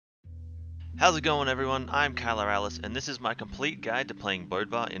How's it going, everyone? I'm Kylar, and this is my complete guide to playing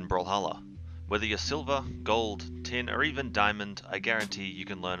Bodvar in Brawlhalla. Whether you're silver, gold, tin, or even diamond, I guarantee you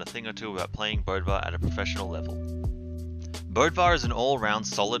can learn a thing or two about playing Bodvar at a professional level. Bodvar is an all-round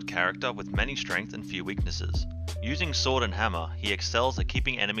solid character with many strengths and few weaknesses. Using sword and hammer, he excels at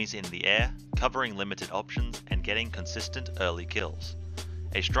keeping enemies in the air, covering limited options, and getting consistent early kills.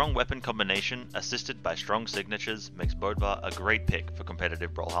 A strong weapon combination, assisted by strong signatures, makes Bodvar a great pick for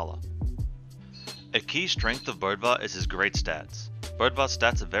competitive Brawlhalla. A key strength of Bodvar is his great stats. Bodvar's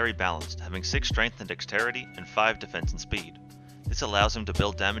stats are very balanced, having 6 strength and dexterity and 5 defense and speed. This allows him to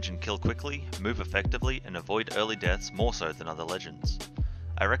build damage and kill quickly, move effectively, and avoid early deaths more so than other legends.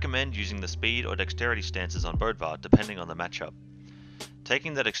 I recommend using the speed or dexterity stances on Bodvar depending on the matchup.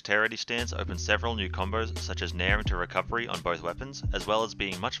 Taking the dexterity stance opens several new combos such as nair into recovery on both weapons, as well as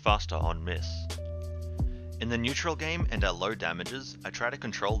being much faster on miss. In the neutral game and at low damages, I try to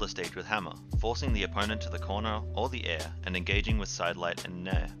control the stage with hammer, forcing the opponent to the corner or the air and engaging with sidelight and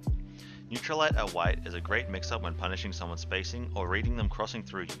nair. Neutralite at white is a great mix-up when punishing someone's spacing or reading them crossing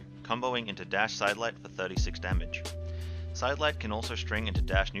through you, comboing into dash sidelight for 36 damage. Sidelight can also string into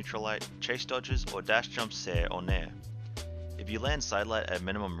dash neutralite, chase dodges, or dash jump sair or nair. If you land sidelight at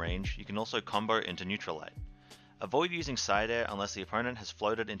minimum range, you can also combo into neutralite. Avoid using side air unless the opponent has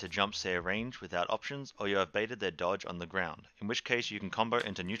floated into jump sair range without options or you have baited their dodge on the ground, in which case you can combo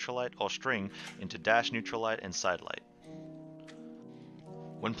into neutralite or string into dash neutralite and sidelight.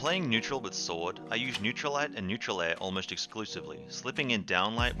 When playing neutral with sword, I use neutralite and neutral air almost exclusively, slipping in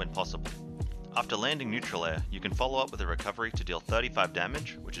downlight when possible. After landing neutral air, you can follow up with a recovery to deal 35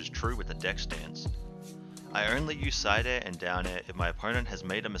 damage, which is true with the dex stance. I only use side air and down air if my opponent has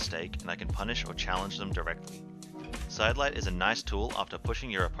made a mistake and I can punish or challenge them directly. Sidelight is a nice tool after pushing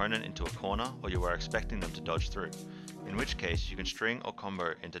your opponent into a corner or you are expecting them to dodge through, in which case you can string or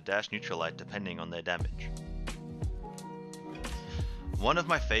combo into dash neutralite depending on their damage. One of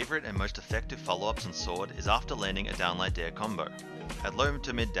my favorite and most effective follow-ups on sword is after landing a downlight dair combo. At low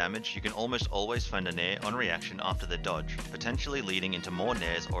to mid damage, you can almost always find a nair on reaction after the dodge, potentially leading into more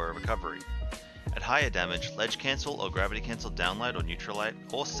nairs or a recovery. At higher damage, ledge cancel or gravity cancel downlight or neutralite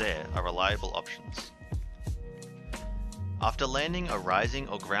or sair are reliable options. After landing a rising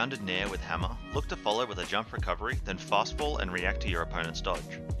or grounded nair with hammer, look to follow with a jump recovery, then fastfall and react to your opponent's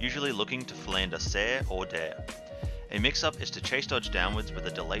dodge, usually looking to land a sair or dair. A mix-up is to chase dodge downwards with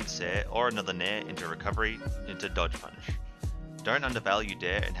a delayed sair or another nair into recovery into dodge punish. Don't undervalue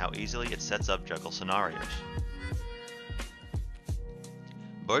dair and how easily it sets up juggle scenarios.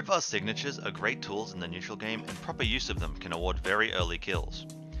 Bodvar's signatures are great tools in the neutral game and proper use of them can award very early kills.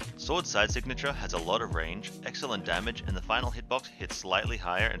 Sword side signature has a lot of range, excellent damage, and the final hitbox hits slightly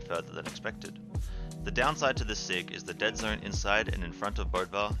higher and further than expected. The downside to this sig is the dead zone inside and in front of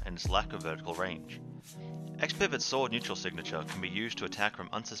Bodvar and its lack of vertical range. X-Pivot sword neutral signature can be used to attack from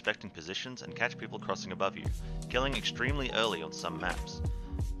unsuspecting positions and catch people crossing above you, killing extremely early on some maps.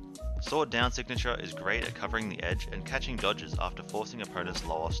 Sword down signature is great at covering the edge and catching dodges after forcing opponents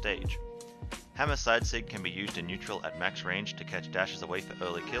low off stage. Hammer side sig can be used in neutral at max range to catch dashes away for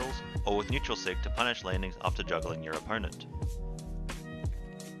early kills, or with neutral sig to punish landings after juggling your opponent.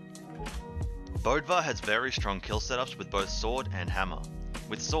 Bodvar has very strong kill setups with both sword and hammer.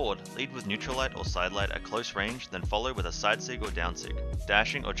 With sword, lead with neutralite or sidelight at close range, then follow with a side sig or down sig,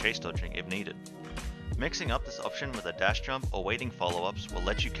 dashing or chase dodging if needed. Mixing up this option with a dash jump or waiting follow-ups will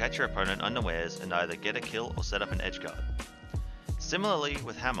let you catch your opponent unawares and either get a kill or set up an edge guard. Similarly,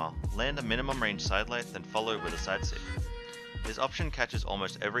 with hammer, land a minimum range sidelight then follow with a side sig. This option catches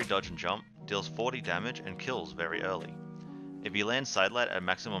almost every dodge and jump, deals 40 damage and kills very early. If you land sidelight at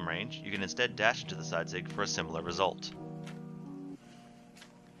maximum range, you can instead dash into the side sig for a similar result.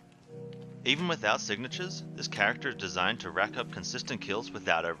 Even without signatures, this character is designed to rack up consistent kills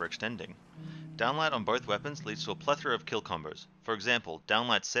without overextending. Downlight on both weapons leads to a plethora of kill combos, for example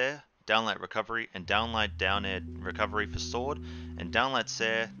downlight sair, downlight recovery, and downlight down air recovery for sword, and downlight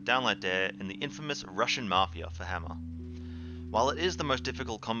sair, downlight dair, and the infamous Russian Mafia for hammer. While it is the most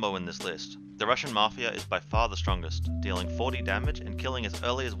difficult combo in this list, the Russian Mafia is by far the strongest, dealing 40 damage and killing as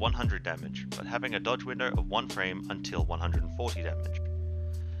early as 100 damage, but having a dodge window of 1 frame until 140 damage.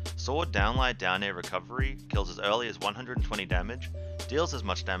 Sword downlight down air recovery kills as early as 120 damage, deals as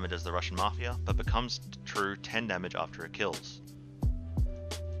much damage as the Russian Mafia, but becomes true 10 damage after it kills.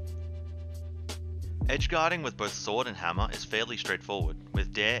 Edgeguarding with both sword and hammer is fairly straightforward,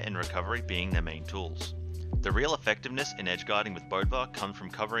 with dair and recovery being their main tools. The real effectiveness in edgeguarding with Bodvar comes from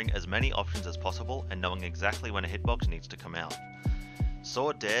covering as many options as possible and knowing exactly when a hitbox needs to come out.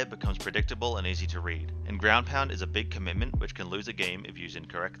 Sword dair becomes predictable and easy to read, and ground pound is a big commitment which can lose a game if used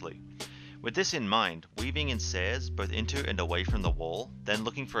incorrectly. With this in mind, weaving in sares both into and away from the wall, then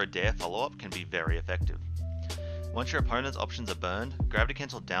looking for a dare follow-up can be very effective. Once your opponent's options are burned, gravity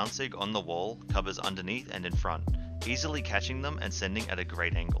cancel down sig on the wall covers underneath and in front, easily catching them and sending at a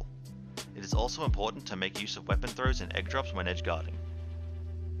great angle. It is also important to make use of weapon throws and egg drops when edge guarding.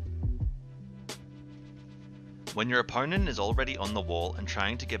 When your opponent is already on the wall and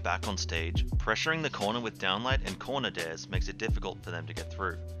trying to get back on stage, pressuring the corner with downlight and corner dares makes it difficult for them to get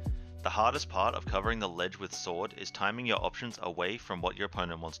through. The hardest part of covering the ledge with sword is timing your options away from what your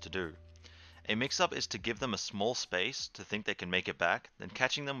opponent wants to do. A mix-up is to give them a small space to think they can make it back, then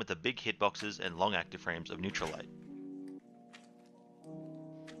catching them with the big hitboxes and long active frames of neutral light.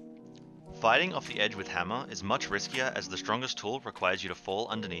 Fighting off the edge with hammer is much riskier as the strongest tool requires you to fall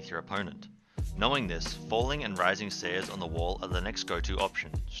underneath your opponent. Knowing this, falling and rising sares on the wall are the next go-to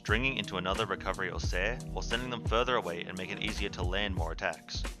option, stringing into another recovery or sare, or sending them further away and make it easier to land more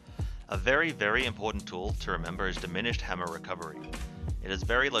attacks. A very important tool to remember is diminished hammer recovery. It has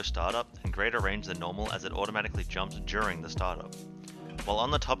very low startup and greater range than normal as it automatically jumps during the startup. While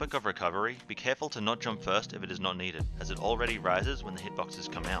on the topic of recovery, be careful to not jump first if it is not needed, as it already rises when the hitboxes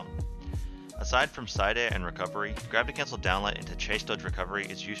come out. Aside from side air and recovery, gravity cancel downlight into chase dodge recovery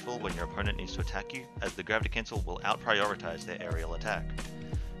is useful when your opponent needs to attack you, as the gravity cancel will out-prioritize their aerial attack.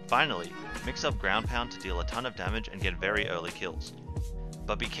 Finally, mix up ground pound to deal a ton of damage and get very early kills.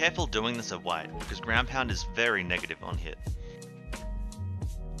 But be careful doing this at white, because ground pound is very negative on hit.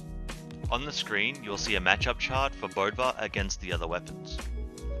 On the screen, you'll see a matchup chart for Bodvar against the other weapons.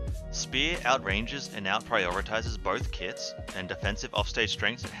 Spear outranges and outprioritizes both kits, and defensive offstage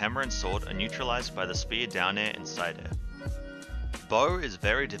strengths hammer and sword are neutralized by the spear down air and side air. Bow is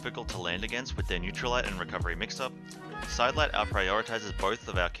very difficult to land against with their neutral light and recovery mix-up. Sidelight outprioritizes both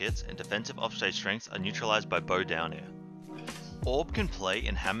of our kits, and defensive offstage strengths are neutralized by bow down air. Orb can play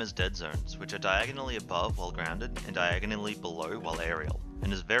in Hammer's dead zones, which are diagonally above while grounded and diagonally below while aerial,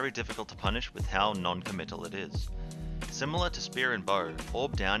 and is very difficult to punish with how non-committal it is. Similar to Spear and Bow,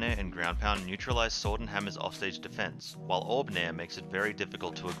 Orb down air and ground pound neutralize Sword and Hammer's offstage defense, while Orb nair makes it very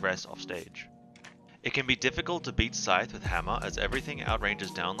difficult to aggress offstage. It can be difficult to beat Scythe with Hammer as everything outranges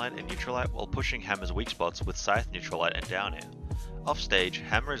downlight and neutral light while pushing Hammer's weak spots with Scythe neutral light and down air. Offstage,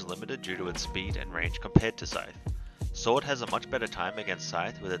 Hammer is limited due to its speed and range compared to Scythe. Sword has a much better time against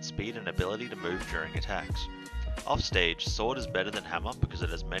Scythe with its speed and ability to move during attacks. Offstage, Sword is better than Hammer because it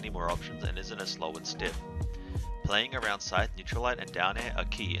has many more options and isn't as slow and stiff. Playing around Scythe, neutral light and down air are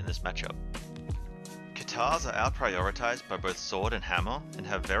key in this matchup. Katars are out-prioritized by both Sword and Hammer and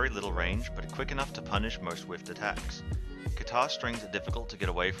have very little range but quick enough to punish most whiffed attacks. Katar strings are difficult to get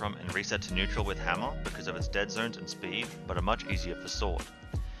away from and reset to neutral with Hammer because of its dead zones and speed, but are much easier for Sword.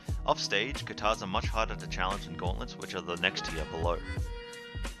 Offstage, Katars are much harder to challenge than Gauntlets, which are the next tier below.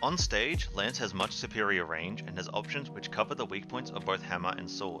 On stage, Lance has much superior range and has options which cover the weak points of both Hammer and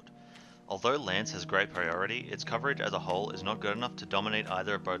Sword. Although Lance has great priority, its coverage as a whole is not good enough to dominate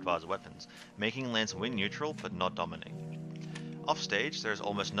either of Bodvar's weapons, making Lance win neutral but not dominate. Offstage, there is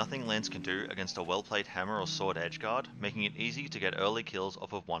almost nothing Lance can do against a well-played Hammer or Sword edgeguard, making it easy to get early kills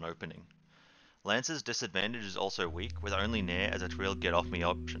off of one opening. Lance's disadvantage is also weak, with only nair as its real get-off-me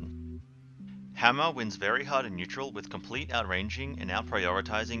option. Hammer wins very hard in neutral with complete outranging and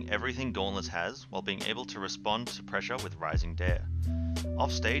outprioritizing everything Gauntlets has, while being able to respond to pressure with rising dare.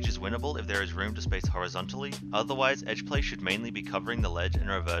 Offstage is winnable if there is room to space horizontally, otherwise edgeplay should mainly be covering the ledge and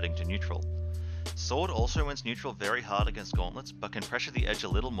reverting to neutral. Sword also wins neutral very hard against Gauntlets, but can pressure the edge a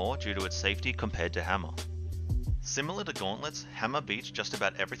little more due to its safety compared to Hammer. Similar to Gauntlets, Hammer beats just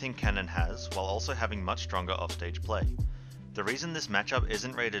about everything Cannon has, while also having much stronger offstage play. The reason this matchup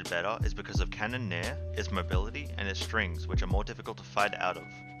isn't rated better is because of Cannon Nair, its mobility, and its strings, which are more difficult to fight out of.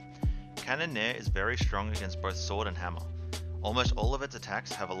 Cannon Nair is very strong against both Sword and Hammer. Almost all of its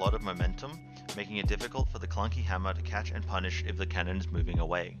attacks have a lot of momentum, making it difficult for the clunky Hammer to catch and punish if the cannon is moving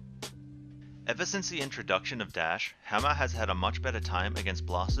away. Ever since the introduction of Dash, Hammer has had a much better time against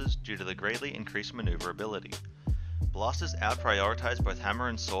blasters due to the greatly increased maneuverability. Blasters out-prioritize both Hammer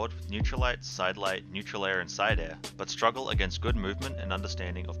and Sword with neutral light, side light, neutral air and side air, but struggle against good movement and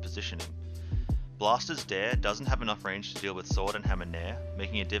understanding of positioning. Blaster's Dare doesn't have enough range to deal with Sword and Hammer Nair,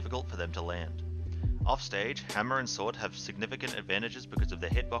 making it difficult for them to land. Offstage, Hammer and Sword have significant advantages because of their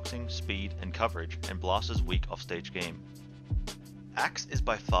hitboxing, speed, and coverage, and Blaster's weak offstage game. Axe is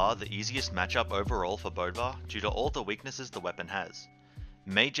by far the easiest matchup overall for Bodvar due to all the weaknesses the weapon has.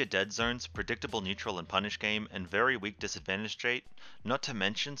 Major dead zones, predictable neutral and punish game, and very weak disadvantage trait, not to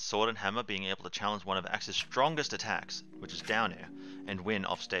mention Sword and Hammer being able to challenge one of Axe's strongest attacks, which is down air, and win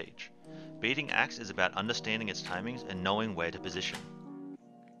offstage. Beating Axe is about understanding its timings and knowing where to position.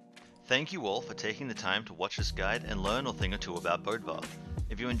 Thank you all for taking the time to watch this guide and learn a thing or two about Bodvar.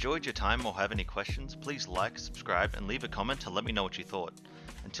 If you enjoyed your time or have any questions, please like, subscribe, and leave a comment to let me know what you thought.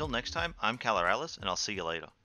 Until next time, I'm Kylar and I'll see you later.